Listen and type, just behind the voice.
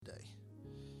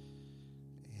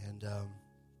and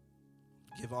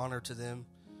give honor to them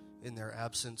in their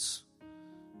absence.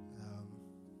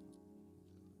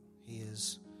 He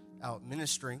is out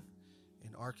ministering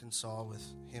in Arkansas with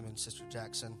him and Sister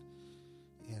Jackson.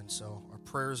 And so our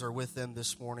prayers are with them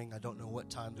this morning. I don't know what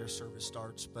time their service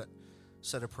starts, but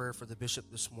said a prayer for the bishop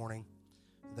this morning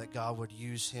that God would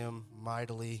use him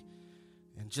mightily.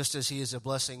 And just as he is a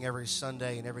blessing every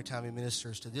Sunday and every time he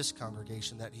ministers to this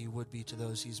congregation, that he would be to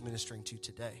those he's ministering to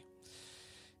today.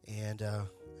 And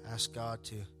ask God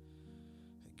to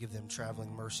give them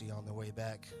traveling mercy on the way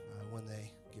back when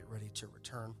they get ready to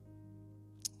return.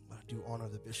 I do honor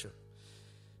the bishop.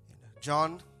 And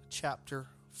John chapter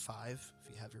 5,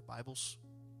 if you have your Bibles.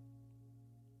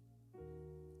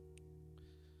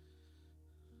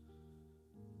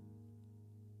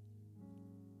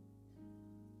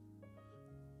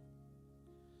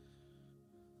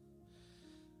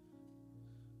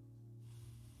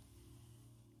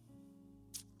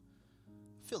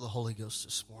 Feel the Holy Ghost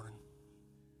this morning.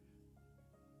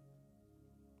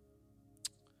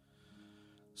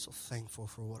 So thankful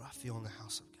for what I feel in the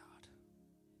house of God.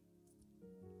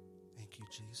 Thank you,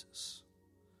 Jesus.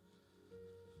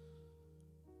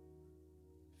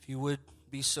 If you would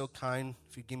be so kind,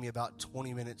 if you'd give me about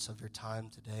 20 minutes of your time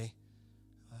today.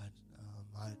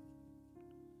 I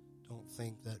don't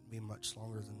think that'd be much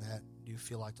longer than that. I do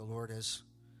feel like the Lord has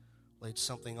laid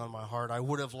something on my heart. I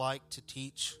would have liked to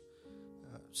teach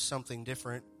something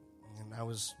different, and I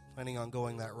was planning on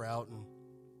going that route and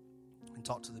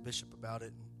talk to the bishop about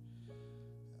it.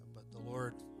 But the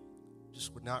Lord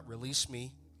just would not release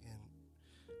me, and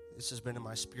this has been in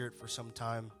my spirit for some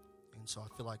time, and so I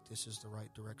feel like this is the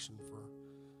right direction for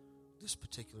this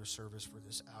particular service for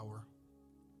this hour.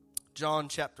 John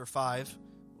chapter 5,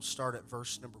 we'll start at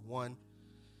verse number 1.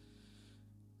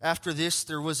 After this,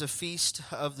 there was a feast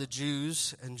of the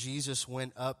Jews, and Jesus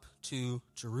went up to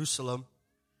Jerusalem.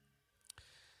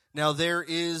 Now there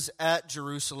is at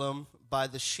Jerusalem by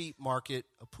the sheep market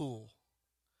a pool,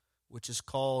 which is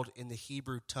called in the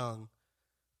Hebrew tongue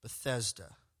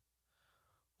Bethesda,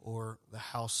 or the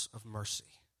house of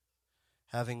mercy,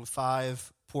 having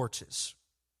 5 porches.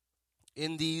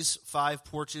 In these 5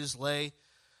 porches lay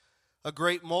a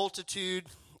great multitude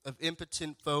of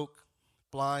impotent folk,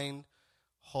 blind,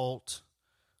 halt,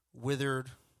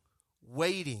 withered,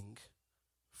 waiting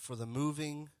for the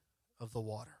moving of the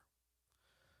water.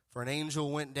 For an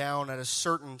angel went down at a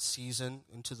certain season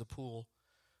into the pool,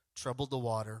 troubled the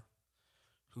water.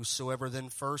 Whosoever then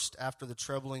first after the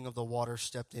troubling of the water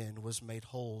stepped in was made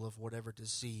whole of whatever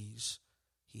disease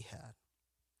he had.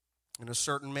 And a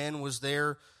certain man was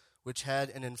there which had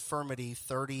an infirmity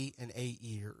 38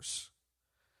 years.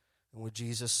 And when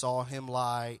Jesus saw him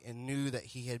lie and knew that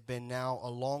he had been now a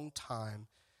long time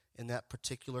in that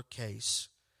particular case,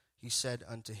 he said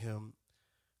unto him,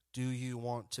 Do you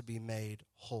want to be made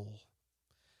whole?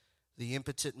 The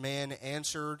impotent man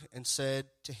answered and said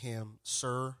to him,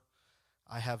 Sir,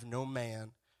 I have no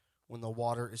man when the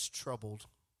water is troubled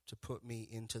to put me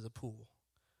into the pool.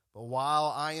 But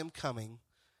while I am coming,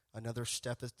 another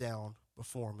steppeth down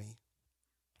before me.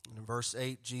 And in verse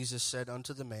 8, Jesus said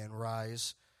unto the man,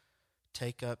 Rise,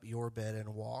 take up your bed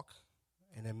and walk.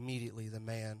 And immediately the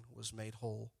man was made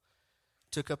whole,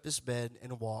 took up his bed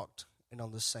and walked, and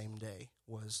on the same day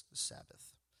was the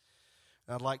Sabbath.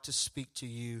 And I'd like to speak to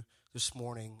you this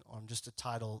morning on just a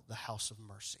title, The House of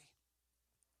Mercy.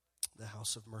 The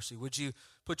House of Mercy. Would you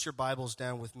put your Bibles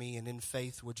down with me, and in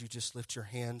faith, would you just lift your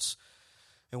hands,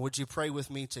 and would you pray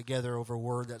with me together over a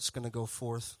word that's going to go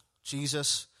forth?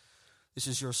 Jesus, this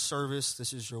is your service.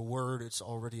 This is your word. It's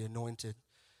already anointed.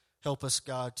 Help us,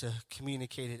 God, to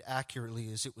communicate it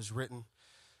accurately as it was written.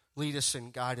 Lead us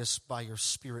and guide us by your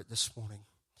Spirit this morning.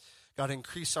 God,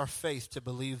 increase our faith to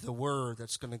believe the word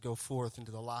that's going to go forth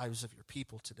into the lives of your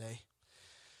people today.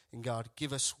 And God,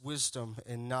 give us wisdom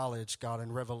and knowledge, God,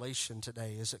 and revelation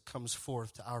today as it comes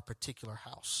forth to our particular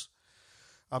house.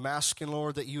 I'm asking,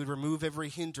 Lord, that you would remove every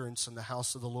hindrance in the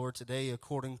house of the Lord today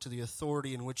according to the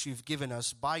authority in which you've given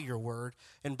us by your word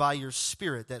and by your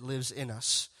Spirit that lives in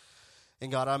us.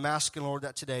 And God, I'm asking, Lord,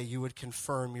 that today you would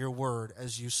confirm your word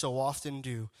as you so often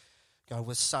do, God,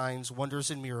 with signs, wonders,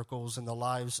 and miracles in the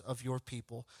lives of your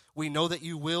people. We know that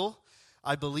you will.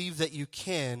 I believe that you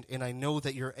can, and I know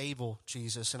that you're able,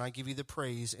 Jesus, and I give you the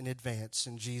praise in advance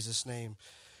in Jesus' name.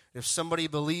 If somebody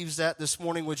believes that this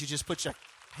morning, would you just put your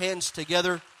hands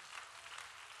together?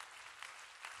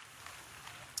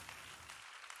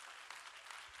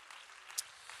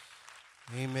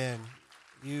 Amen.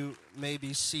 You may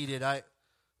be seated.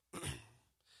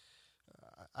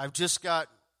 I've just got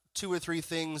 2 or 3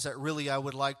 things that really I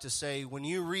would like to say. When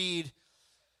you read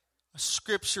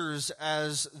scriptures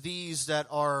as these that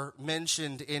are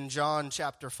mentioned in John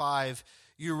chapter 5,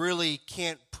 you really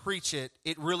can't preach it.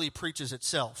 It really preaches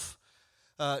itself.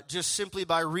 Just simply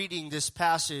by reading this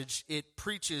passage, it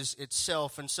preaches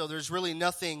itself. And so there's really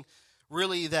nothing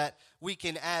really that we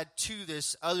can add to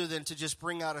this other than to just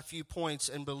bring out a few points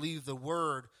and believe the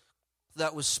word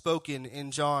that was spoken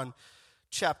in John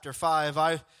chapter 5.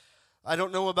 I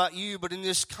don't know about you, but in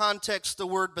this context, the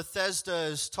word Bethesda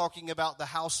is talking about the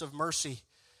house of mercy.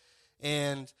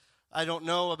 And I don't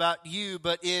know about you,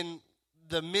 but in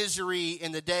the misery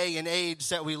in the day and age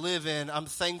that we live in, I'm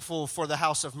thankful for the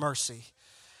house of mercy.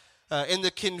 In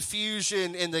the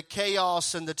confusion, in the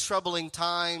chaos, and the troubling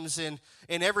times, and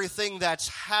in everything that's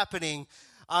happening,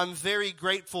 I'm very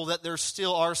grateful that there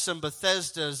still are some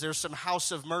Bethesdas, there's some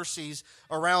house of mercies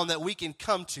around that we can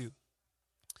come to.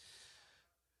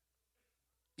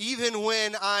 Even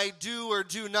when I do or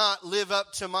do not live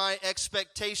up to my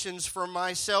expectations for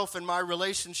myself and my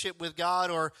relationship with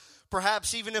God, or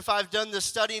perhaps even if I've done the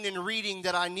studying and reading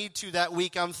that I need to that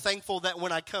week, I'm thankful that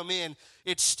when I come in,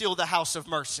 it's still the house of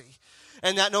mercy.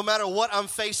 And that no matter what I'm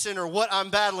facing or what I'm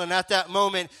battling at that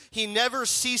moment, He never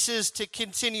ceases to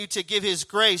continue to give His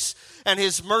grace and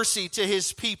His mercy to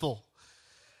His people.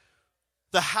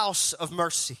 The house of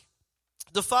mercy.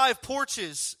 The 5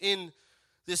 porches in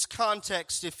this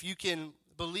context, if you can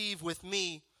believe with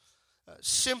me,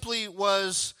 simply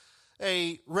was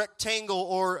a rectangle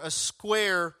or a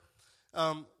square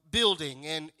building.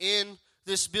 And in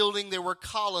this building, there were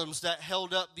columns that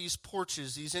held up these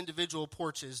porches, these individual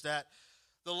porches that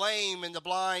the lame and the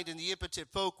blind and the impotent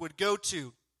folk would go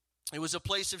to. It was a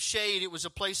place of shade. It was a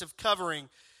place of covering.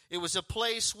 It was a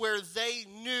place where they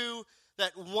knew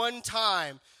that one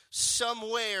time,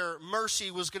 somewhere,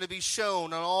 mercy was going to be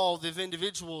shown on all the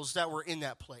individuals that were in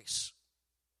that place.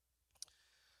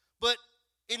 But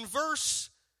in verse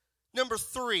number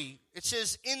 3, it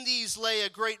says, "In these lay a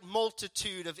great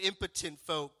multitude of impotent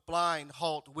folk, blind,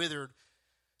 halt, withered,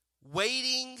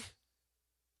 waiting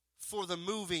for the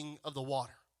moving of the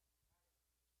water."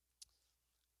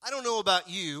 I don't know about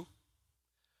you,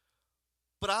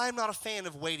 but I'm not a fan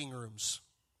of waiting rooms.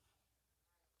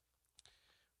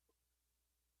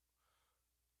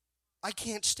 I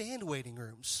can't stand waiting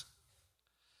rooms.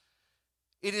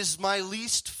 It is my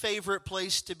least favorite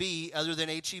place to be other than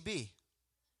HEB.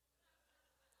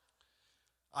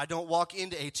 I don't walk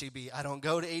into HEB. I don't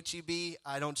go to HEB.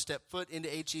 I don't step foot into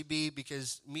HEB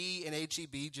because me and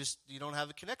HEB just, you don't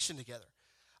have a connection together.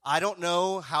 I don't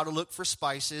know how to look for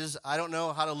spices. I don't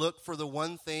know how to look for the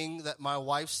one thing that my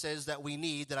wife says that we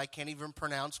need that I can't even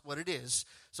pronounce what it is.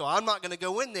 So I'm not going to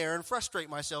go in there and frustrate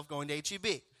myself going to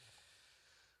HEB.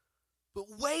 But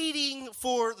waiting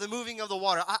for the moving of the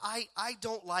water, I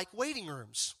don't like waiting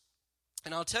rooms.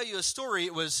 And I'll tell you a story.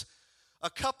 It was a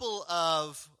couple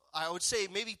of, I would say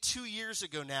maybe 2 years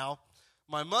ago now,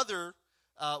 my mother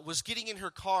was getting in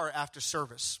her car after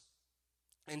service.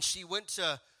 And she went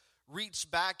to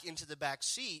reach back into the back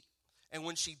seat. And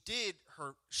when she did,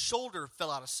 her shoulder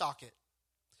fell out of socket.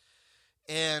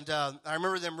 And I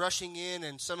remember them rushing in,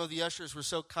 and some of the ushers were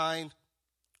so kind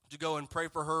to go and pray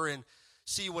for her and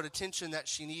see what attention that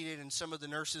she needed. And some of the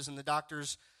nurses and the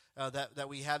doctors that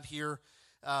we have here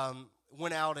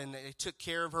went out and they took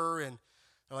care of her. And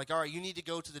they're like, "All right, you need to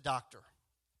go to the doctor."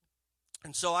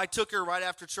 And so I took her right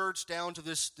after church down to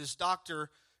this doctor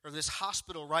or this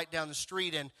hospital right down the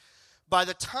street. And by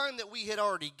the time that we had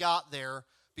already got there,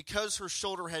 because her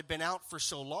shoulder had been out for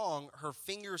so long, her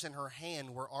fingers and her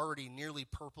hand were already nearly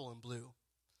purple and blue.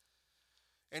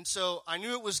 And so I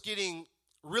knew it was getting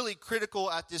really critical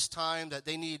at this time that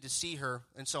they needed to see her.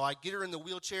 And so I get her in the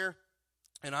wheelchair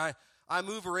and I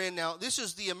move her in. Now, this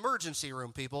is the emergency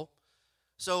room, people.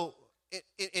 So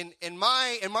in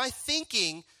my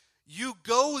thinking, you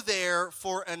go there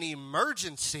for an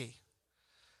emergency.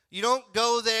 You don't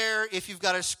go there if you've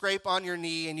got a scrape on your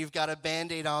knee and you've got a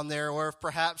Band-Aid on there, or if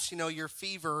perhaps, your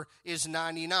fever is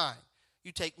 99.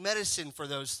 You take medicine for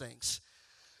those things.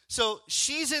 So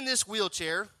she's in this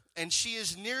wheelchair, and she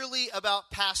is nearly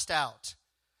about passed out.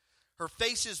 Her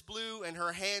face is blue, and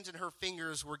her hands and her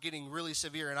fingers were getting really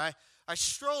severe. And I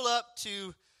stroll up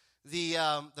to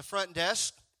the front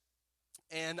desk,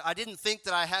 and I didn't think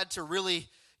that I had to really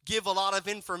give a lot of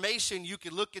information. You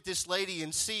could look at this lady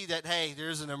and see that, hey,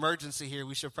 there's an emergency here.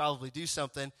 We should probably do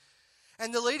something.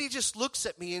 And the lady just looks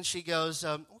at me and she goes,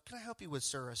 "What can I help you with,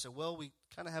 sir?" I said, "Well, we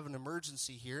kind of have an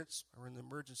emergency here. We're in the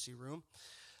emergency room."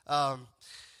 I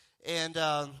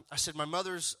said, "My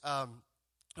mother's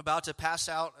about to pass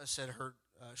out." I said, "Her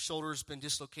shoulder's been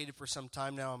dislocated for some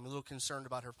time now. I'm a little concerned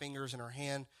about her fingers and her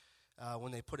hand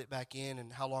when they put it back in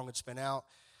and how long it's been out."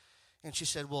 And she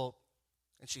said, "Well,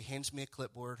 And she hands me a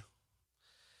clipboard.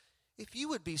 If you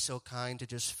would be so kind to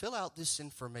just fill out this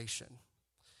information,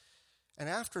 and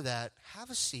after that, have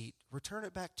a seat, return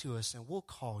it back to us, and we'll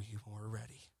call you when we're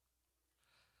ready.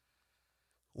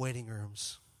 Waiting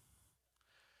rooms.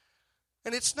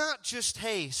 And it's not just,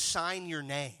 hey, sign your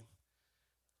name.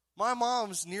 My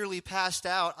mom's nearly passed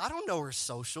out. I don't know her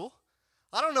social.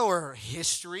 I don't know her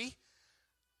history.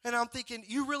 And I'm thinking,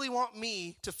 you really want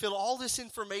me to fill all this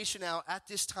information out at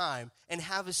this time and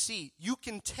have a seat? You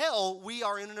can tell we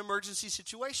are in an emergency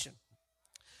situation.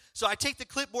 So I take the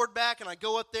clipboard back and I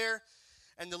go up there,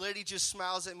 and the lady just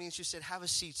smiles at me and she said, have a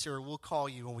seat, sir. We'll call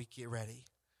you when we get ready.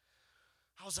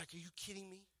 I was like, are you kidding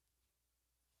me?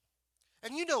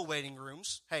 And you know waiting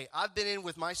rooms. Hey, I've been in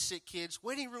with my sick kids.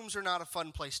 Waiting rooms are not a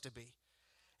fun place to be.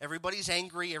 Everybody's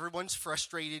angry. Everyone's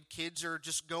frustrated. Kids are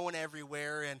just going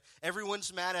everywhere. And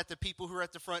everyone's mad at the people who are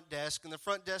at the front desk. And the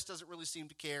front desk doesn't really seem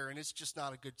to care. And it's just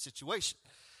not a good situation.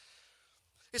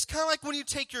 It's kind of like when you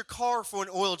take your car for an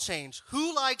oil change.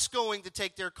 Who likes going to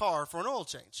take their car for an oil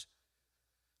change?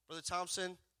 Brother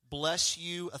Thompson, bless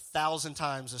you 1,000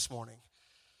 times this morning.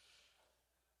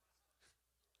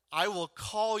 I will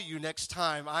call you next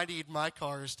time I need my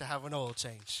cars to have an oil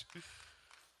change.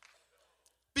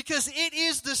 Because it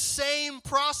is the same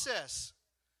process.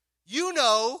 You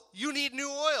know you need new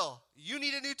oil. You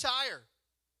need a new tire.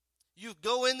 You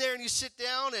go in there and you sit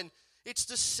down and it's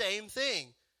the same thing.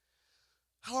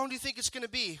 How long do you think it's going to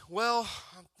be? Well,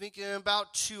 I'm thinking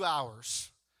about 2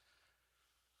 hours.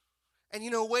 And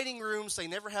you know, waiting rooms, they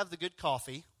never have the good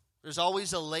coffee. There's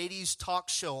always a ladies' talk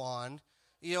show on.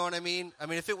 You know what I mean? I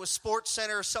mean, if it was Sports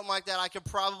Center or something like that, I could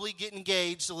probably get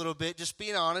engaged a little bit, just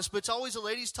being honest. But it's always a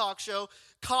ladies' talk show.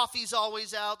 Coffee's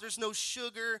always out. There's no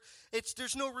sugar.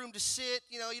 There's no room to sit.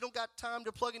 You know, you don't got time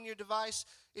to plug in your device.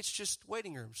 It's just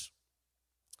waiting rooms.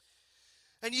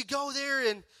 And you go there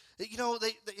and, you know,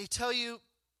 they tell you,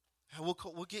 we'll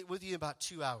get with you in about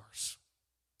 2 hours.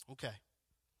 Okay.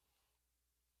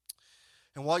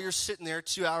 And while you're sitting there,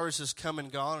 2 hours has come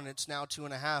and gone, and it's now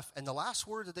 2.5. And the last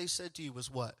word that they said to you was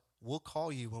what? We'll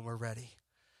call you when we're ready.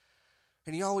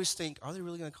 And you always think, are they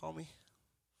really going to call me?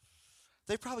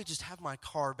 They probably just have my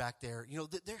car back there. You know,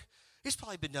 it's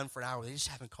probably been done for an hour. They just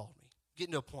haven't called me.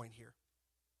 Getting to a point here.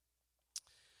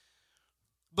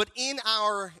 But in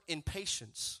our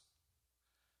impatience,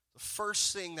 the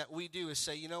first thing that we do is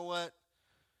say, you know what?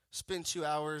 It's been 2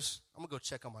 hours. I'm going to go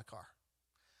check on my car.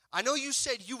 I know you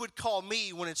said you would call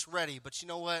me when it's ready, but you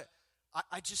know what?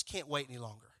 I just can't wait any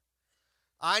longer.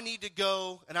 I need to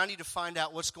go, and I need to find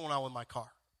out what's going on with my car.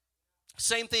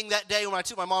 Same thing that day when I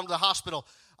took my mom to the hospital.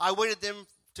 I waited them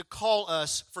to call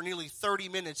us for nearly 30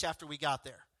 minutes after we got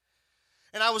there.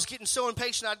 And I was getting so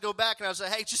impatient, I'd go back, and I was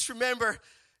like, hey, just remember,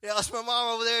 it's my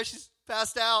mom over there. She's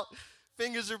passed out.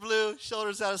 Fingers are blue.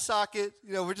 Shoulders out of socket.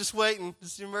 You know, we're just waiting.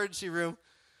 This is the emergency room.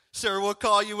 Sir, we'll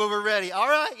call you when we're ready. All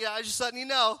right, yeah, I'm just letting you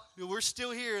know. We're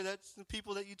still here. That's the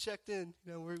people that you checked in.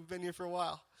 You know, we've been here for a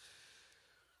while.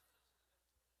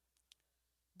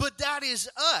 But that is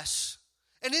us.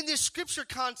 And in this scripture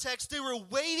context, they were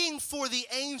waiting for the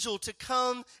angel to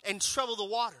come and trouble the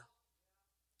water.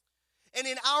 And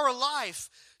in our life,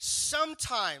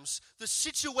 sometimes the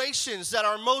situations that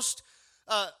are most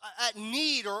at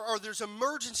need or there's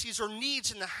emergencies or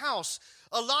needs in the house,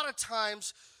 a lot of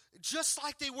times, just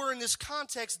like they were in this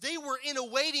context, they were in a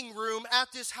waiting room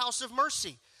at this house of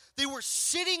mercy. They were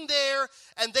sitting there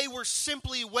and they were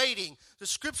simply waiting. The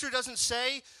scripture doesn't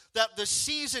say that the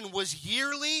season was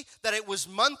yearly, that it was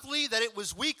monthly, that it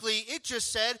was weekly. It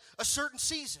just said a certain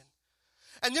season.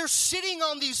 And they're sitting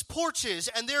on these porches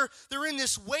and they're in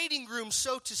this waiting room,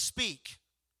 so to speak.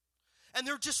 And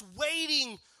they're just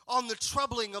waiting on the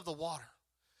troubling of the water.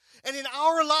 And in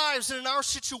our lives and in our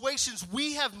situations,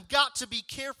 we have got to be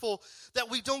careful that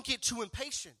we don't get too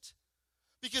impatient.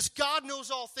 Because God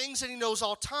knows all things and He knows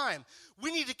all time.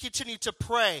 We need to continue to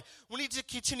pray. We need to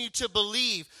continue to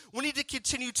believe. We need to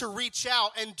continue to reach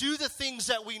out and do the things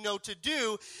that we know to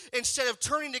do instead of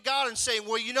turning to God and saying,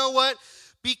 well, you know what?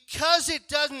 Because it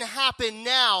doesn't happen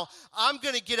now, I'm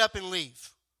going to get up and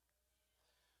leave.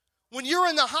 When you're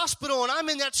in the hospital and I'm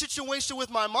in that situation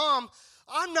with my mom,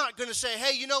 I'm not going to say,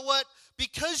 hey, you know what?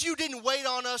 Because you didn't wait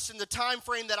on us in the time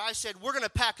frame that I said, we're going to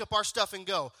pack up our stuff and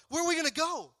go. Where are we going to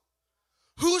go?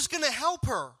 Who's going to help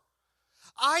her?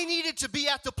 I needed to be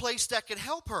at the place that could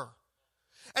help her.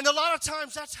 And a lot of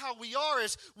times that's how we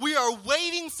are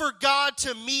waiting for God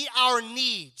to meet our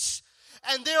needs.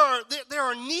 And there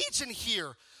are needs in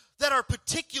here. that are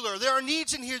particular. There are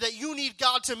needs in here that you need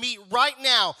God to meet right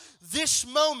now, this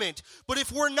moment. But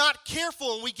if we're not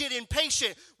careful and we get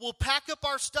impatient, we'll pack up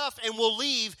our stuff and we'll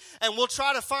leave and we'll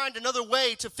try to find another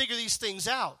way to figure these things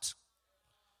out.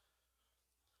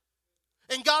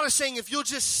 And God is saying, if you'll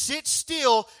just sit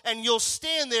still and you'll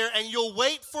stand there and you'll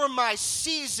wait for my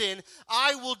season,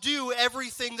 I will do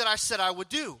everything that I said I would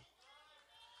do.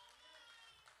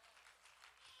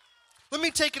 Let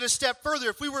me take it a step further.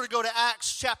 If we were to go to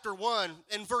Acts chapter 1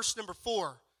 and verse number 4,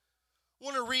 I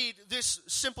want to read this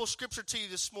simple scripture to you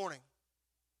this morning.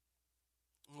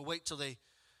 I'm going to wait till they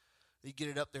get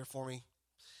it up there for me.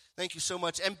 Thank you so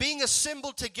much. And being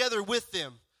assembled together with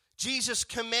them, Jesus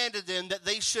commanded them that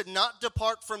they should not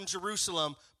depart from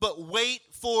Jerusalem, but wait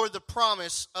for the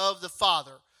promise of the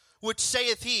Father, which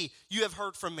saith he, you have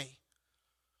heard from me.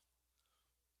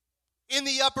 In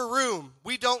the upper room,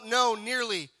 we don't know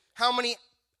nearly how many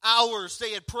hours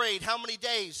they had prayed, how many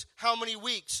days, how many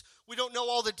weeks. We don't know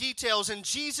all the details, and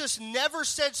Jesus never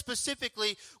said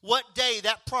specifically what day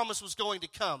that promise was going to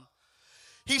come.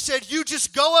 He said, you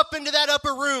just go up into that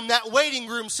upper room, that waiting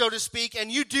room, so to speak,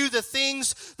 and you do the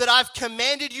things that I've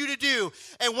commanded you to do.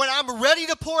 And when I'm ready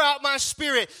to pour out my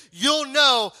Spirit, you'll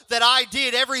know that I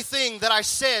did everything that I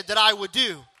said that I would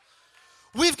do.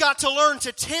 We've got to learn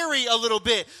to tarry a little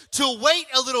bit, to wait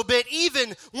a little bit,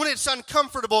 even when it's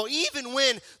uncomfortable, even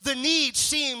when the need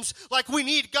seems like we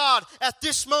need God at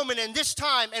this moment and this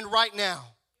time and right now.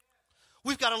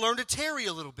 We've got to learn to tarry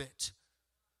a little bit.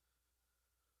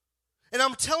 And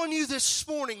I'm telling you this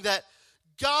morning that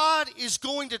God is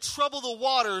going to trouble the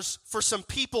waters for some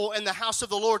people in the house of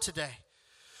the Lord today.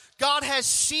 God has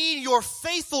seen your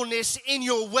faithfulness in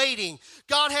your waiting.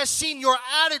 God has seen your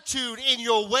attitude in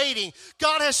your waiting.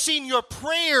 God has seen your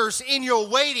prayers in your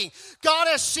waiting. God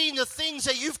has seen the things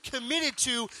that you've committed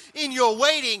to in your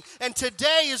waiting. And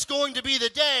today is going to be the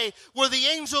day where the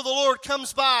angel of the Lord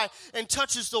comes by and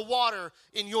touches the water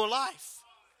in your life.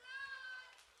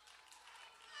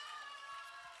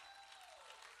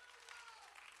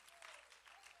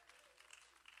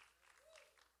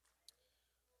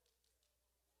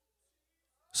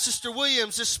 Sister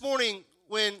Williams, this morning,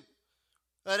 when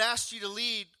I'd asked you to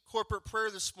lead corporate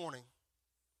prayer this morning,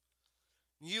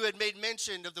 you had made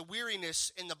mention of the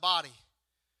weariness in the body.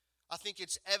 I think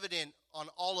it's evident on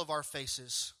all of our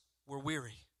faces we're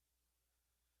weary.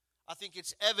 I think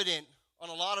it's evident on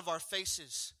a lot of our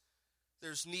faces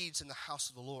there's needs in the house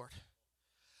of the Lord.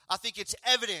 I think it's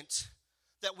evident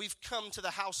that we've come to the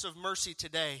house of mercy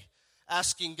today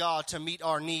asking God to meet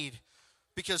our need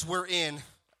because we're in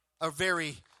a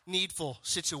very needful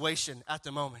situation at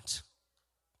the moment.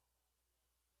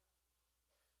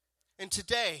 And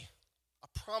today, I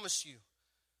promise you,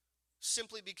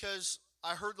 simply because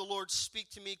I heard the Lord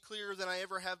speak to me clearer than I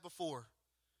ever have before,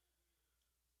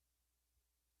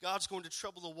 God's going to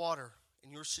trouble the water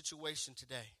in your situation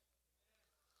today.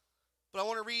 But I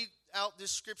want to read out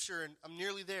this scripture, and I'm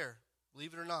nearly there,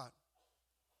 believe it or not.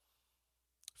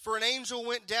 For an angel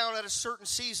went down at a certain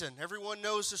season. Everyone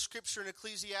knows the scripture in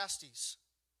Ecclesiastes.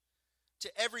 To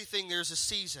everything there's a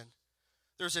season.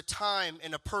 There's a time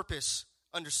and a purpose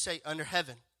under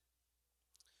heaven.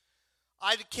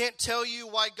 I can't tell you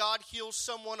why God heals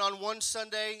someone on one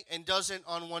Sunday and doesn't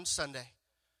on one Sunday.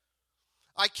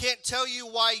 I can't tell you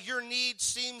why your need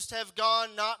seems to have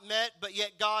gone not met, but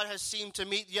yet God has seemed to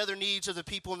meet the other needs of the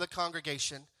people in the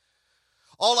congregation.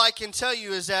 All I can tell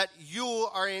you is that you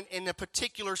are in a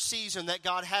particular season that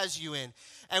God has you in.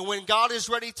 And when God is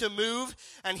ready to move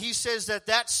and he says that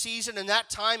that season and that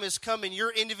time has come in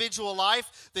your individual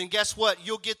life, then guess what?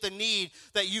 You'll get the need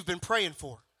that you've been praying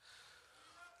for.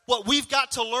 What we've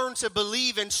got to learn to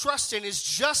believe and trust in is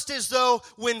just as though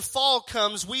when fall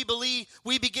comes, we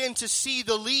begin to see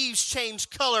the leaves change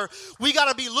color. We got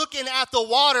to be looking at the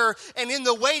water and in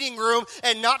the waiting room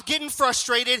and not getting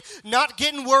frustrated, not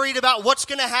getting worried about what's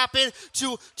going to happen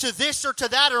to this or to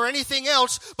that or anything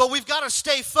else. But we've got to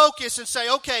stay focused and say,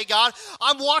 okay, God,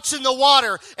 I'm watching the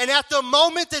water. And at the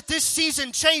moment that this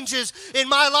season changes in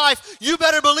my life, you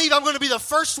better believe I'm going to be the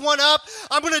first one up.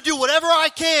 I'm going to do whatever I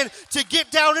can to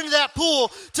get down into that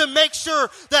pool to make sure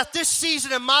that this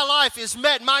season in my life is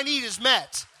met, my need is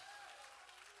met.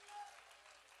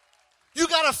 You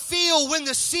got to feel when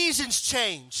the seasons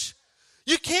change.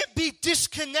 You can't be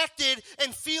disconnected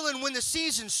and feeling when the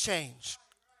seasons change.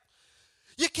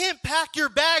 You can't pack your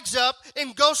bags up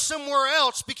and go somewhere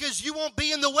else because you won't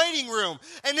be in the waiting room.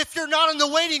 And if you're not in the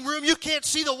waiting room, you can't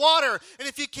see the water. And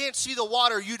if you can't see the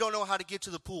water, you don't know how to get to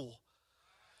the pool.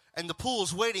 And the pool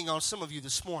is waiting on some of you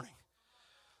this morning.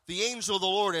 The angel of the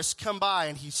Lord has come by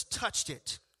and he's touched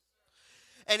it.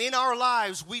 And in our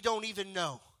lives, we don't even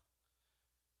know.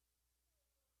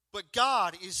 But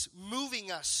God is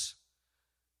moving us.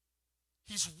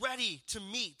 He's ready to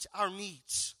meet our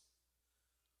needs.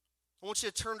 I want you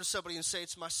to turn to somebody and say,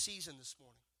 it's my season this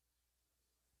morning.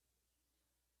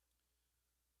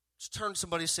 Just turn to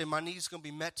somebody and say, my needs are going to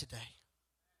be met today.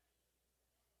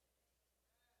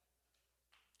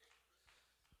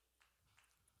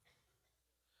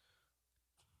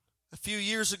 A few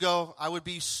years ago, I would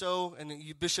be so, and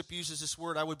Bishop uses this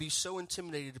word, I would be so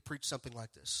intimidated to preach something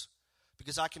like this.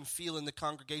 Because I can feel in the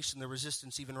congregation the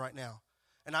resistance even right now.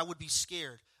 And I would be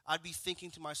scared. I'd be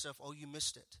thinking to myself, oh, you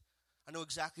missed it. I know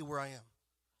exactly where I am.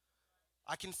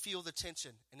 I can feel the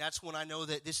tension. And that's when I know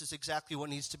that this is exactly what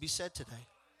needs to be said today.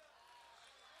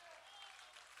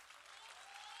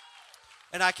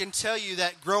 And I can tell you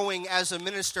that growing as a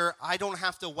minister, I don't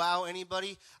have to wow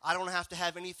anybody. I don't have to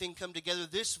have anything come together.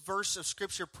 This verse of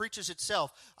Scripture preaches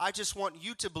itself. I just want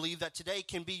you to believe that today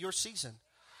can be your season.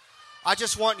 I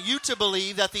just want you to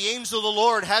believe that the angel of the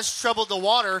Lord has troubled the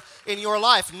water in your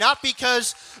life. Not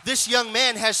because this young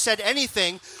man has said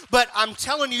anything, but I'm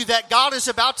telling you that God is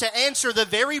about to answer the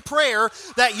very prayer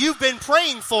that you've been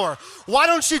praying for. Why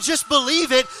don't you just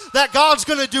believe it that God's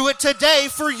going to do it today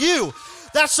for you?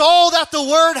 That's all that the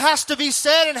word has to be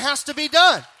said and has to be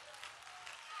done.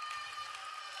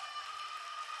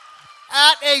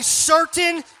 At a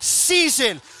certain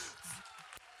season.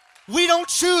 We don't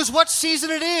choose what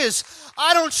season it is.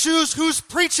 I don't choose who's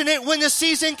preaching it when the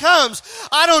season comes.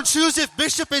 I don't choose if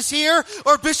Bishop is here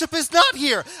or Bishop is not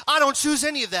here. I don't choose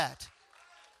any of that.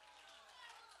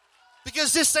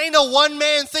 Because this ain't a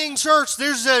one-man thing, church.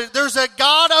 There's a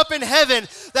God up in heaven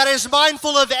that is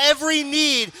mindful of every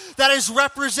need that is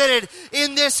represented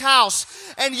in this house.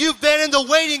 And you've been in the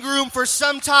waiting room for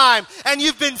some time, and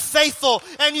you've been faithful,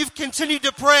 and you've continued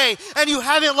to pray, and you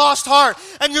haven't lost heart,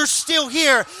 and you're still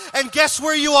here. And guess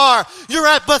where you are? You're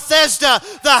at Bethesda,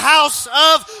 the house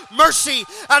of mercy.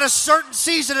 At a certain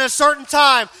season, at a certain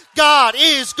time, God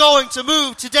is going to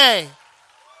move today.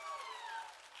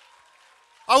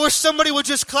 I wish somebody would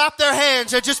just clap their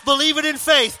hands and just believe it in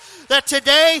faith that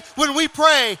today when we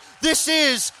pray, this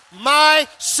is my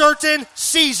certain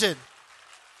season.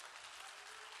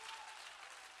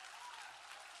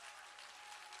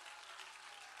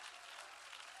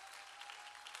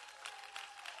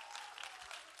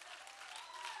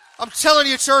 I'm telling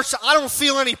you, church, I don't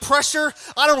feel any pressure.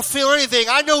 I don't feel anything.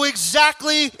 I know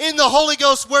exactly in the Holy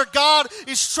Ghost where God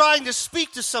is trying to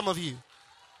speak to some of you.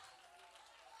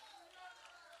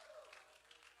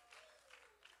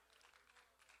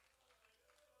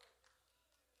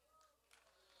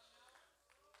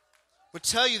 Would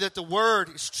tell you that the word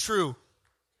is true.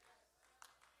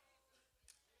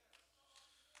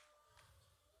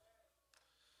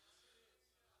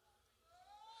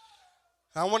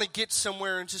 I want to get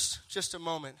somewhere in just a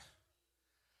moment.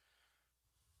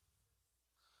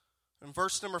 In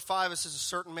verse number 5, it says, a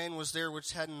certain man was there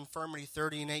which had an infirmity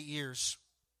 38 years.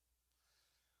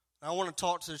 I want to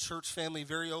talk to the church family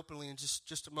very openly in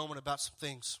just a moment about some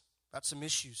things, about some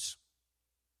issues.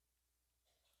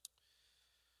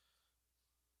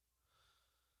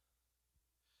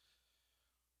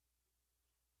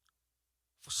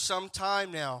 For some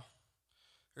time now,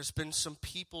 there's been some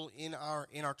people in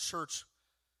our church.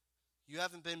 You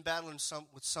haven't been battling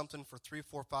with something for 3,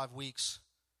 4, 5 weeks.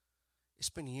 It's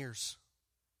been years.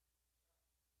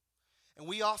 And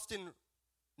we often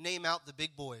name out the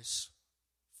big boys.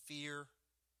 Fear,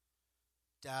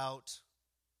 doubt,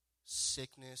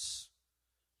 sickness,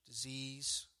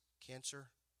 disease, cancer.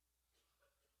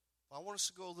 Well, I want us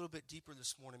to go a little bit deeper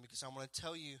this morning because I'm going to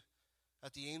tell you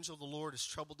that the angel of the Lord has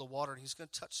troubled the water and he's going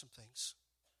to touch some things.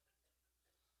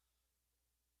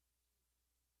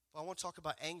 Well, I want to talk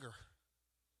about anger.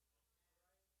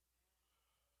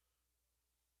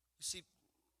 You see,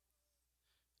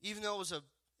 even though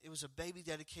it was a baby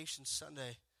dedication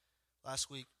Sunday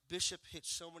last week, Bishop hit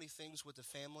so many things with the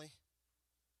family.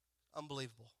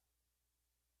 Unbelievable.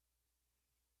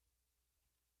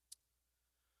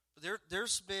 But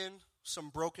there's been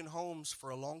some broken homes for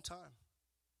a long time.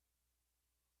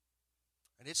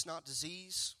 And it's not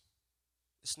disease,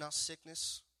 it's not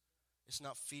sickness, it's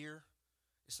not fear,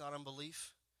 it's not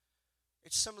unbelief.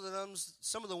 It's some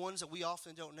of the ones that we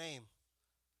often don't name.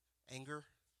 Anger,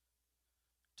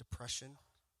 depression,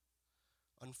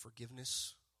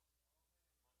 unforgiveness,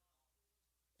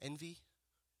 envy,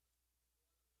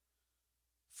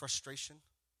 frustration.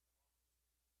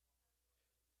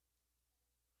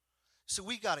 So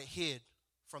we got it hid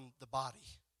from the body.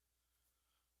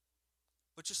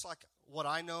 But just like what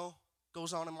I know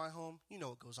goes on in my home, you know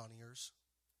what goes on in yours.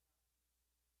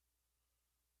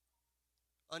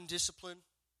 Undisciplined.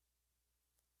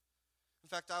 In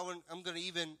fact, I'm going to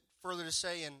even further to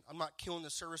say, and I'm not killing the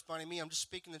service by any means, I'm just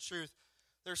speaking the truth.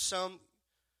 There's some,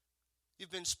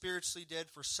 you've been spiritually dead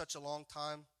for such a long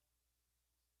time,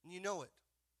 and you know it.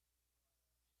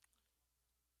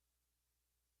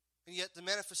 And yet the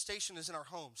manifestation is in our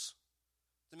homes.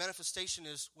 The manifestation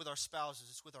is with our spouses.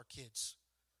 It's with our kids.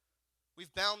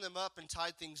 We've bound them up and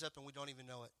tied things up, and we don't even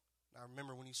know it. And I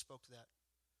remember when you spoke to that.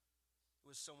 It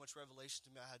was so much revelation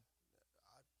to me.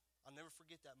 I'll never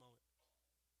forget that moment.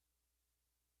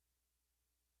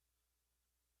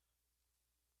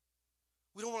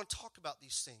 We don't want to talk about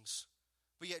these things.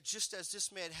 But yet, just as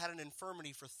this man had an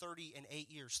infirmity for 38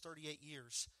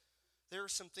 years, there are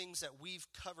some things that we've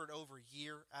covered over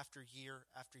year after year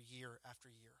after year after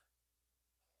year.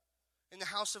 In the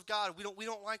house of God, we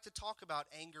don't like to talk about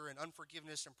anger and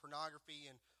unforgiveness and pornography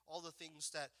and all the things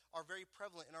that are very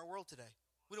prevalent in our world today.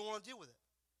 We don't want to deal with it.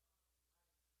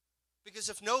 Because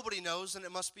if nobody knows, then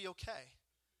it must be okay.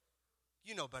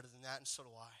 You know better than that, and so do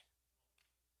I.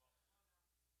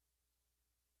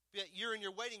 Yet you're in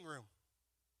your waiting room.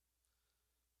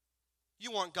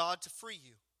 You want God to free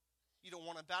you. You don't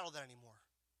want to battle that anymore.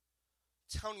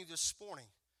 I'm telling you this morning,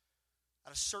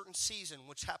 at a certain season,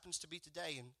 which happens to be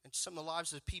today, and in some of the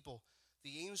lives of the people,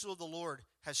 the angel of the Lord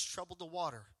has troubled the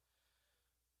water.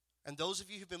 And those of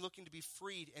you who've been looking to be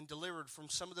freed and delivered from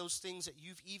some of those things that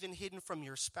you've even hidden from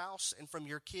your spouse and from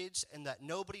your kids and that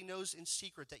nobody knows in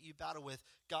secret that you battle with,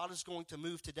 God is going to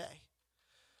move today.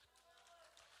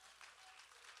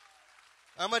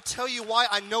 I'm going to tell you why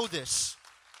I know this.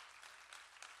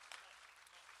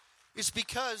 It's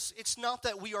because it's not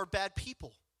that we are bad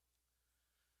people.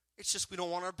 It's just we don't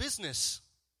want our business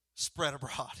spread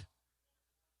abroad.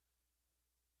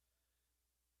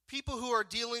 People who are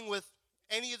dealing with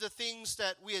any of the things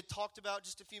that we had talked about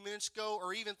just a few minutes ago,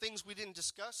 or even things we didn't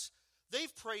discuss,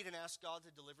 they've prayed and asked God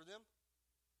to deliver them.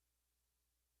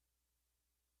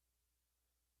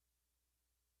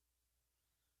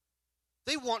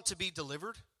 They want to be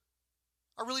delivered.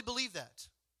 I really believe that.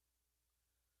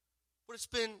 But it's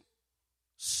been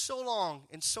so long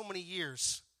and so many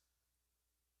years.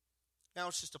 Now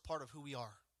it's just a part of who we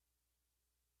are.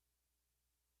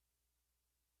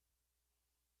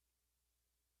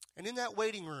 And in that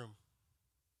waiting room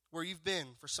where you've been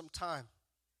for some time,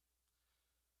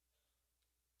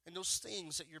 and those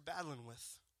things that you're battling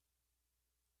with,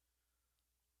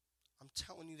 I'm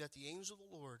telling you that the angel of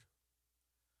the Lord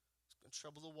is going to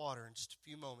trouble the water in just a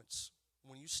few moments.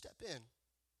 When you step in,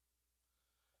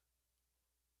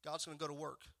 God's going to go to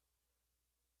work.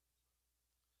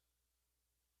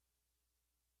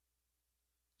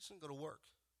 He's going to go to work.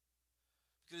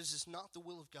 Because this is not the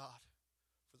will of God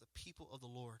for the people of the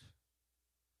Lord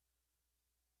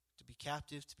to be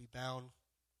captive, to be bound,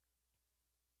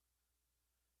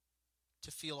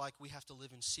 to feel like we have to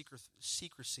live in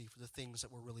secrecy for the things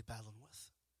that we're really battling with.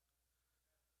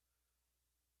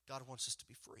 God wants us to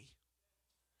be free.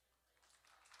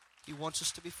 He wants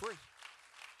us to be free.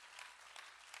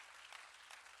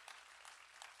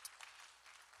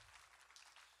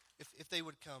 If they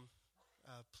would come,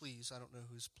 please. I don't know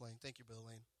who's playing. Thank you, Brother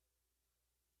Lane.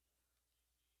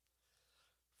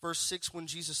 Verse 6, when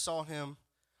Jesus saw him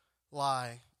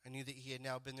lie, I knew that he had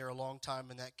now been there a long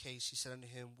time. In that case, he said unto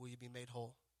him, will you be made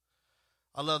whole?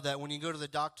 I love that. When you go to the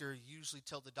doctor, you usually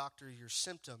tell the doctor your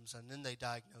symptoms, and then they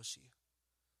diagnose you.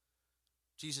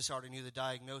 Jesus already knew the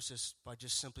diagnosis by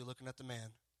just simply looking at the man.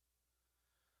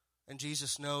 And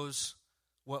Jesus knows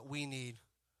what we need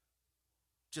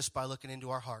just by looking into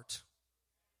our heart.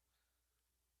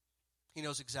 He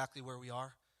knows exactly where we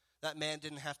are. That man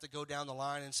didn't have to go down the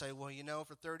line and say, well, you know,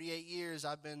 for 38 years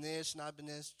I've been this and I've been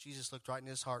this. Jesus looked right in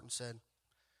his heart and said,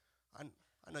 I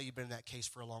know you've been in that case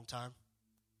for a long time.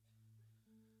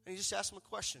 And he just asked him a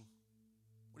question.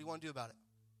 What do you want to do about it?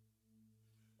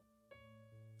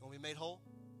 You want to be made whole?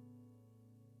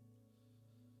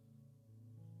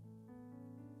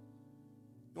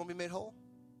 You want to be made whole?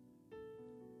 You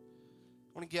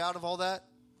want to get out of all that?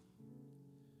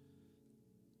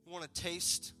 You want to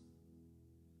taste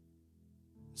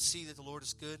and see that the Lord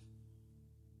is good?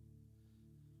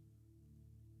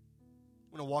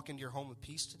 You want to walk into your home with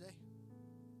peace today?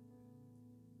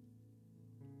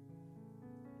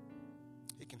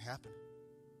 It can happen.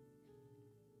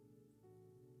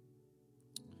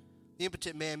 The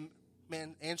impotent man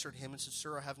answered him and said,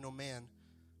 Sir, I have no man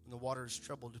when the water is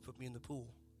troubled to put me in the pool.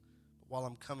 But while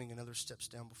I'm coming, another steps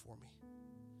down before me.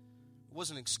 It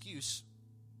wasn't an excuse.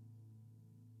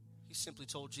 He simply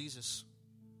told Jesus,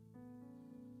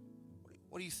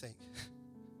 what do you think?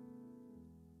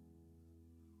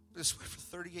 This way for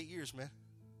 38 years, man.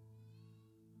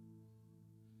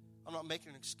 I'm not making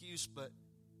an excuse, but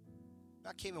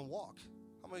I can't even walk.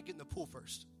 I'm going to get in the pool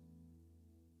first.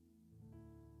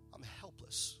 I'm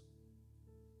helpless.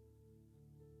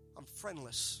 I'm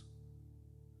friendless.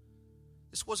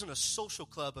 This wasn't a social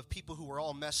club of people who were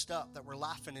all messed up that were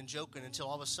laughing and joking until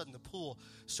all of a sudden the pool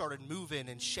started moving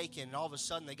and shaking, and all of a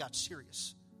sudden they got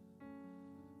serious.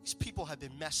 These people had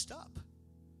been messed up.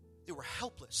 They were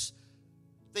helpless.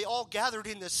 They all gathered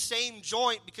in the same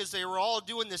joint because they were all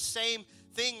doing the same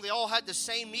thing. They all had the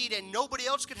same need, and nobody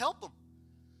else could help them.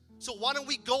 So why don't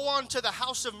we go on to the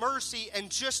house of mercy and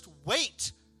just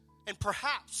wait? And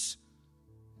perhaps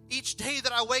each day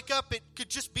that I wake up, it could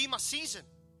just be my season.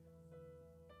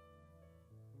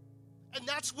 And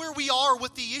that's where we are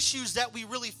with the issues that we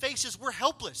really face, is we're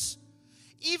helpless.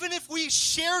 Even if we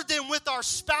shared them with our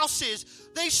spouses,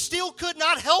 they still could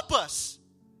not help us.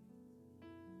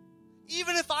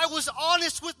 Even if I was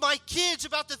honest with my kids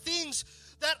about the things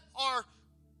that are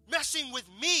messing with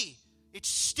me, it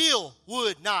still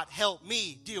would not help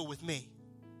me deal with me.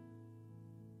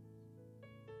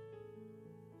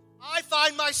 I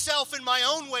find myself in my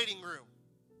own waiting room.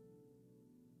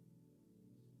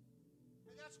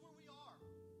 And that's where we are.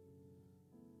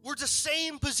 We're the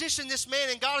same position, this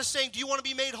man, and God is saying, do you want to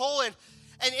be made whole? And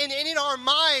in our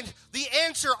mind, the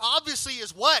answer obviously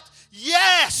is what?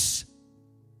 Yes!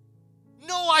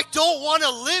 No, I don't want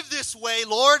to live this way,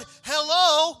 Lord.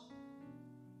 Hello?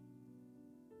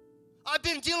 I've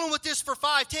been dealing with this for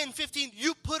 5, 10, 15.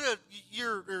 You put a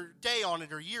year or day on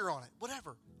it or year on it.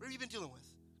 Whatever. What have you been dealing with?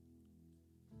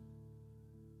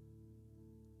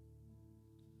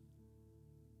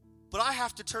 But I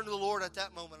have to turn to the Lord at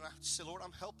that moment and I have to say, Lord,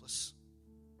 I'm helpless.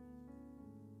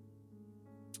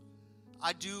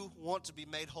 I do want to be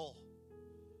made whole.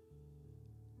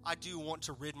 I do want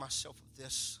to rid myself of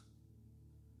this.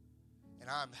 And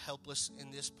I'm helpless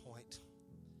in this point.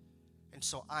 And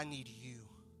so I need you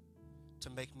to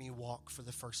make me walk for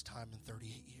the first time in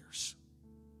 38 years.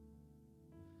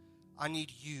 I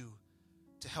need you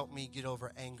to help me get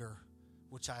over anger,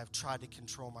 which I have tried to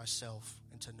control myself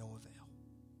and to no avail.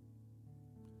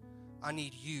 I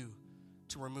need you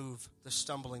to remove the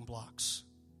stumbling blocks.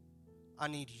 I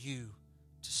need you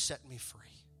to set me free.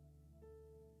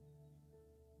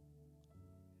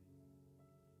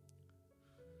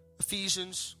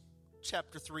 Ephesians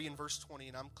chapter 3 and verse 20,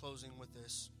 and I'm closing with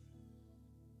this.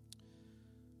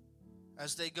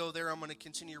 As they go there, I'm going to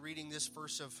continue reading this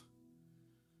verse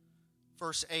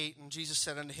 8. And Jesus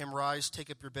said unto him, Rise, take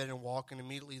up your bed and walk. And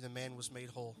immediately the man was made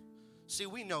whole. See,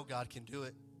 we know God can do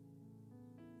it.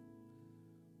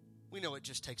 We know it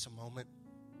just takes a moment.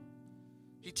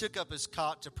 He took up his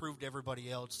cot to prove to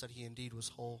everybody else that he indeed was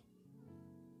whole.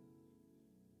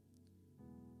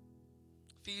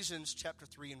 Ephesians chapter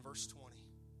 3 and verse 20.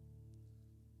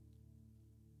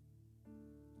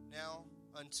 Now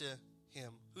unto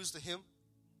him. Who's the him?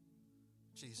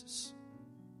 Jesus.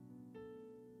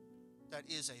 That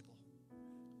is able.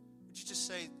 Would you just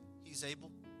say he's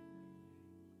able?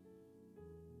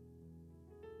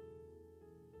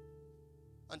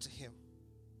 Unto him.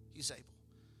 He's able.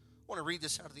 I want to read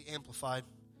this out of the Amplified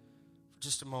for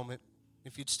just a moment.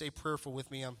 If you'd stay prayerful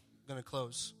with me, I'm going to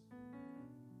close.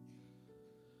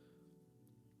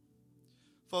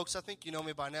 Folks, I think you know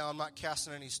me by now. I'm not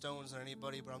casting any stones on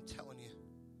anybody, but I'm telling you,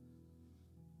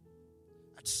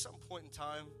 at some point in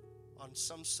time, on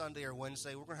some Sunday or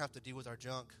Wednesday, we're going to have to deal with our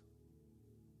junk.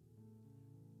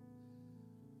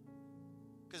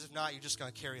 Because if not, you're just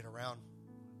going to carry it around.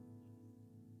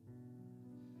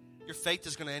 Your faith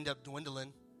is going to end up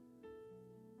dwindling.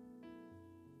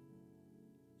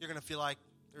 You're going to feel like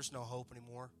there's no hope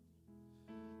anymore.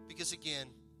 Because again,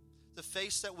 the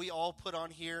face that we all put on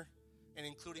here, and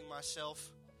including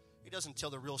myself, it doesn't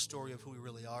tell the real story of who we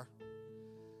really are.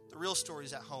 The real story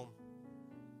is at home.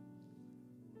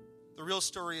 The real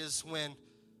story is when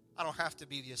I don't have to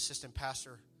be the assistant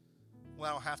pastor, when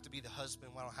I don't have to be the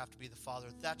husband, when I don't have to be the father.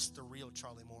 That's the real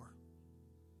Charlie Moore.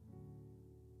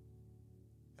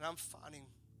 And I'm finding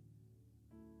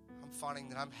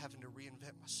that I'm having to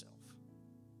reinvent myself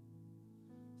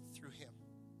through him.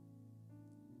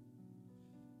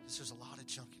 Because there's a lot of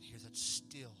junk in here that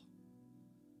still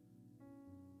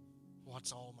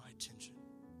wants all my attention.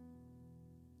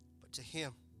 But to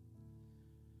him,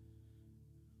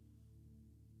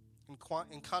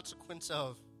 in consequence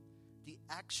of the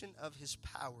action of his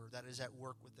power that is at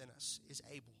work within us, is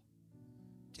able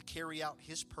to carry out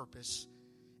his purpose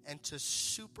and to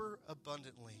super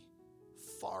abundantly,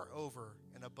 far over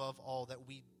and above all that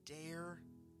we dare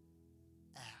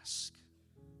ask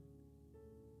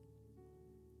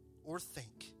or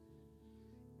think,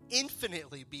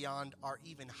 infinitely beyond our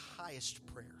even highest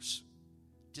prayers,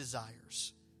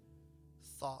 desires,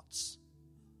 thoughts,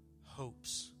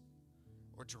 hopes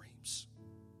or dreams.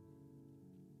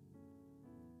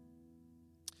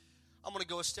 I'm going to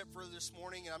go a step further this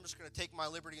morning, and I'm just going to take my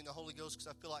liberty in the Holy Ghost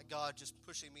because I feel like God just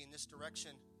pushing me in this direction.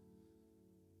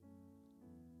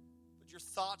 But your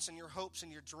thoughts and your hopes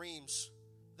and your dreams,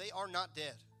 they are not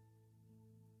dead.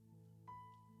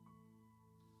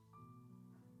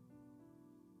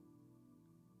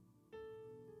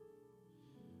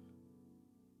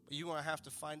 But you're going to have to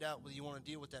find out whether you want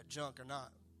to deal with that junk or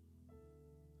not.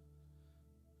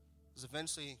 Because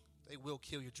eventually, they will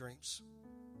kill your dreams.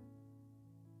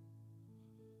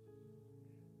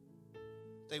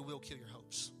 They will kill your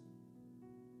hopes.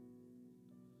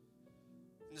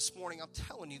 And this morning, I'm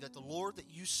telling you that the Lord that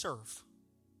you serve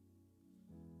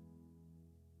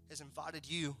has invited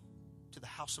you to the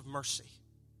house of mercy.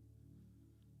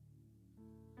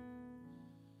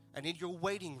 And in your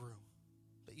waiting room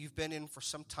that you've been in for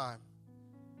some time,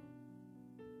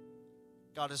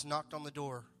 God has knocked on the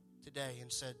door today and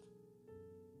said,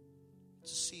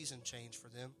 it's a season change for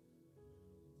them.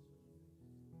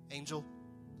 Angel,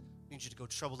 I need you to go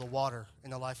trouble the water in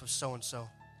the life of so-and-so.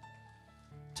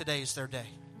 Today is their day.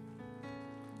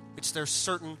 It's their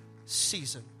certain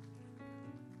season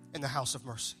in the house of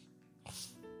mercy.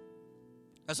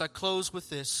 As I close with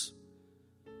this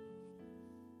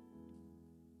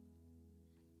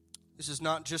is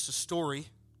not just a story.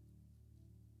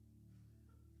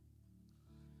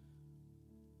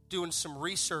 Doing some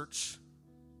research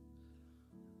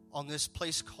on this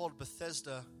place called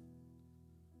Bethesda,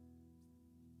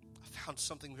 I found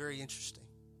something very interesting.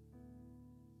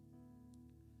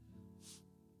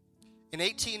 In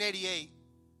 1888,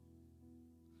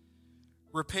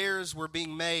 repairs were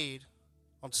being made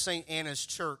on St. Anna's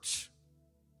Church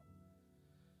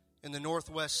in the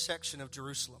northwest section of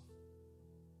Jerusalem,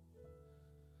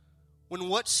 when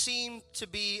what seemed to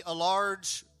be a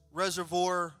large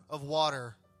reservoir of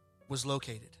water was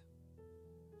located.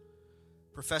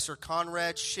 Professor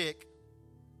Conrad Schick,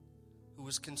 who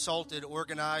was consulted,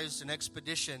 organized an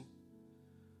expedition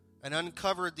and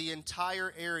uncovered the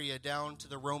entire area down to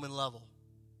the Roman level,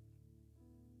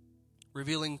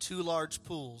 revealing 2 large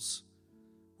pools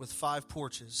with 5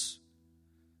 porches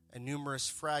and numerous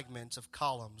fragments of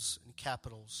columns and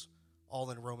capitals,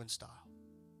 all in Roman style.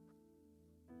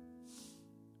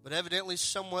 But evidently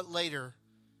somewhat later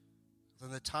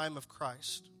than the time of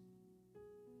Christ,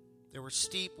 there were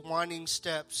steep, winding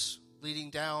steps leading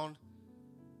down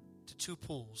to 2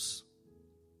 pools.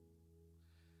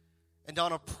 And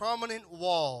on a prominent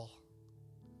wall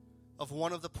of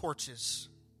one of the porches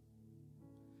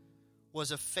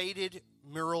was a faded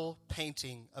mural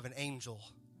painting of an angel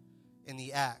in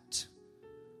the act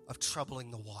of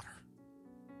troubling the water.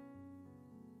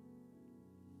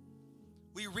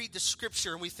 We read the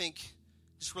scripture and we think,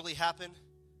 this really happened?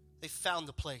 They found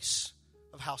the place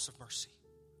of house of mercy.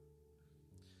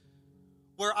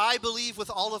 Where I believe with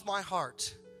all of my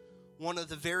heart, one of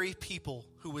the very people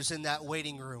who was in that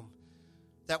waiting room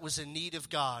that was in need of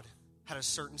God had a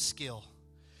certain skill.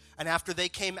 And after they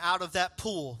came out of that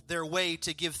pool, their way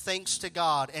to give thanks to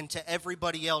God and to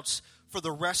everybody else for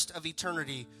the rest of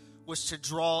eternity was to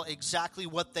draw exactly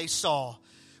what they saw.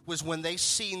 Was when they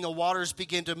seen the waters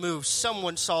begin to move,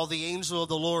 someone saw the angel of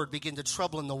the Lord begin to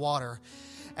trouble in the water.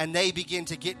 And they begin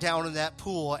to get down in that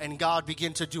pool, and God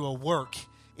began to do a work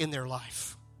in their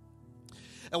life.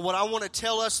 And what I want to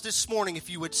tell us this morning, if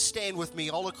you would stand with me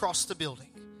all across the building,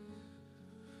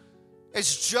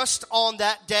 is just on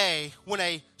that day when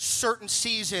a certain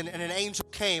season and an angel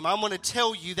came, I'm going to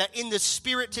tell you that in the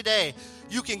Spirit today,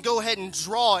 you can go ahead and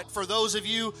draw it for those of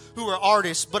you who are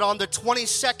artists. But on the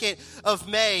 22nd of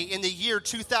May in the year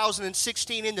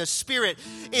 2016, in the Spirit,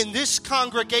 in this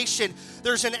congregation,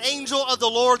 there's an angel of the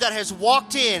Lord that has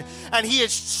walked in, and he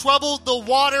has troubled the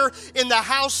water in the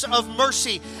house of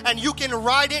mercy. And you can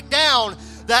write it down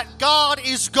that God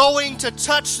is going to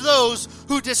touch those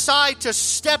who decide to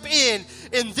step in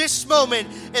this moment,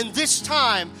 in this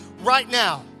time, right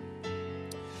now.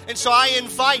 And so I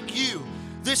invite you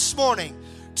this morning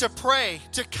to pray,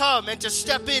 to come and to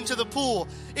step into the pool.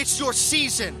 It's your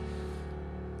season.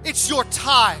 It's your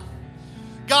time.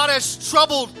 God has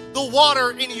troubled the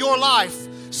water in your life.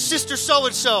 Sister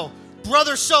so-and-so,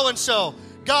 brother so-and-so,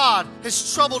 God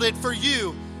has troubled it for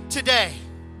you today.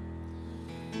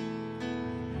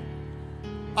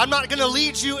 I'm not going to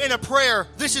lead you in a prayer.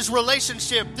 This is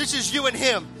relationship. This is you and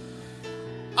him.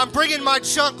 I'm bringing my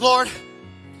junk, Lord.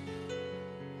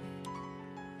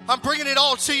 I'm bringing it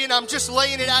all to you, and I'm just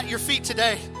laying it at your feet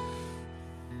today.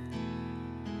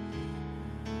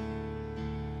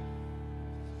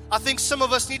 I think some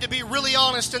of us need to be really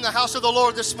honest in the house of the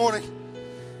Lord this morning.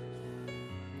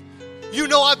 You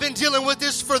know I've been dealing with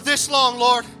this for this long,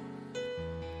 Lord.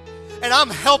 And I'm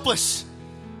helpless.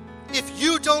 If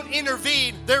you don't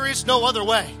intervene, there is no other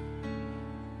way.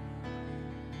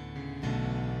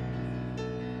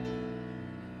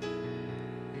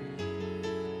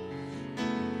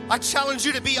 I challenge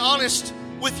you to be honest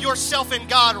with yourself and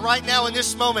God right now in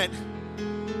this moment.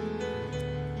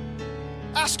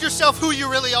 Ask yourself who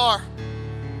you really are.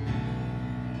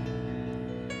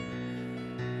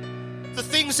 The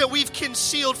things that we've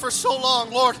concealed for so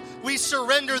long, Lord, we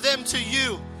surrender them to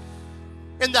you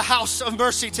in the house of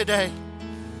mercy today.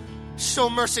 Show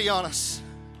mercy on us.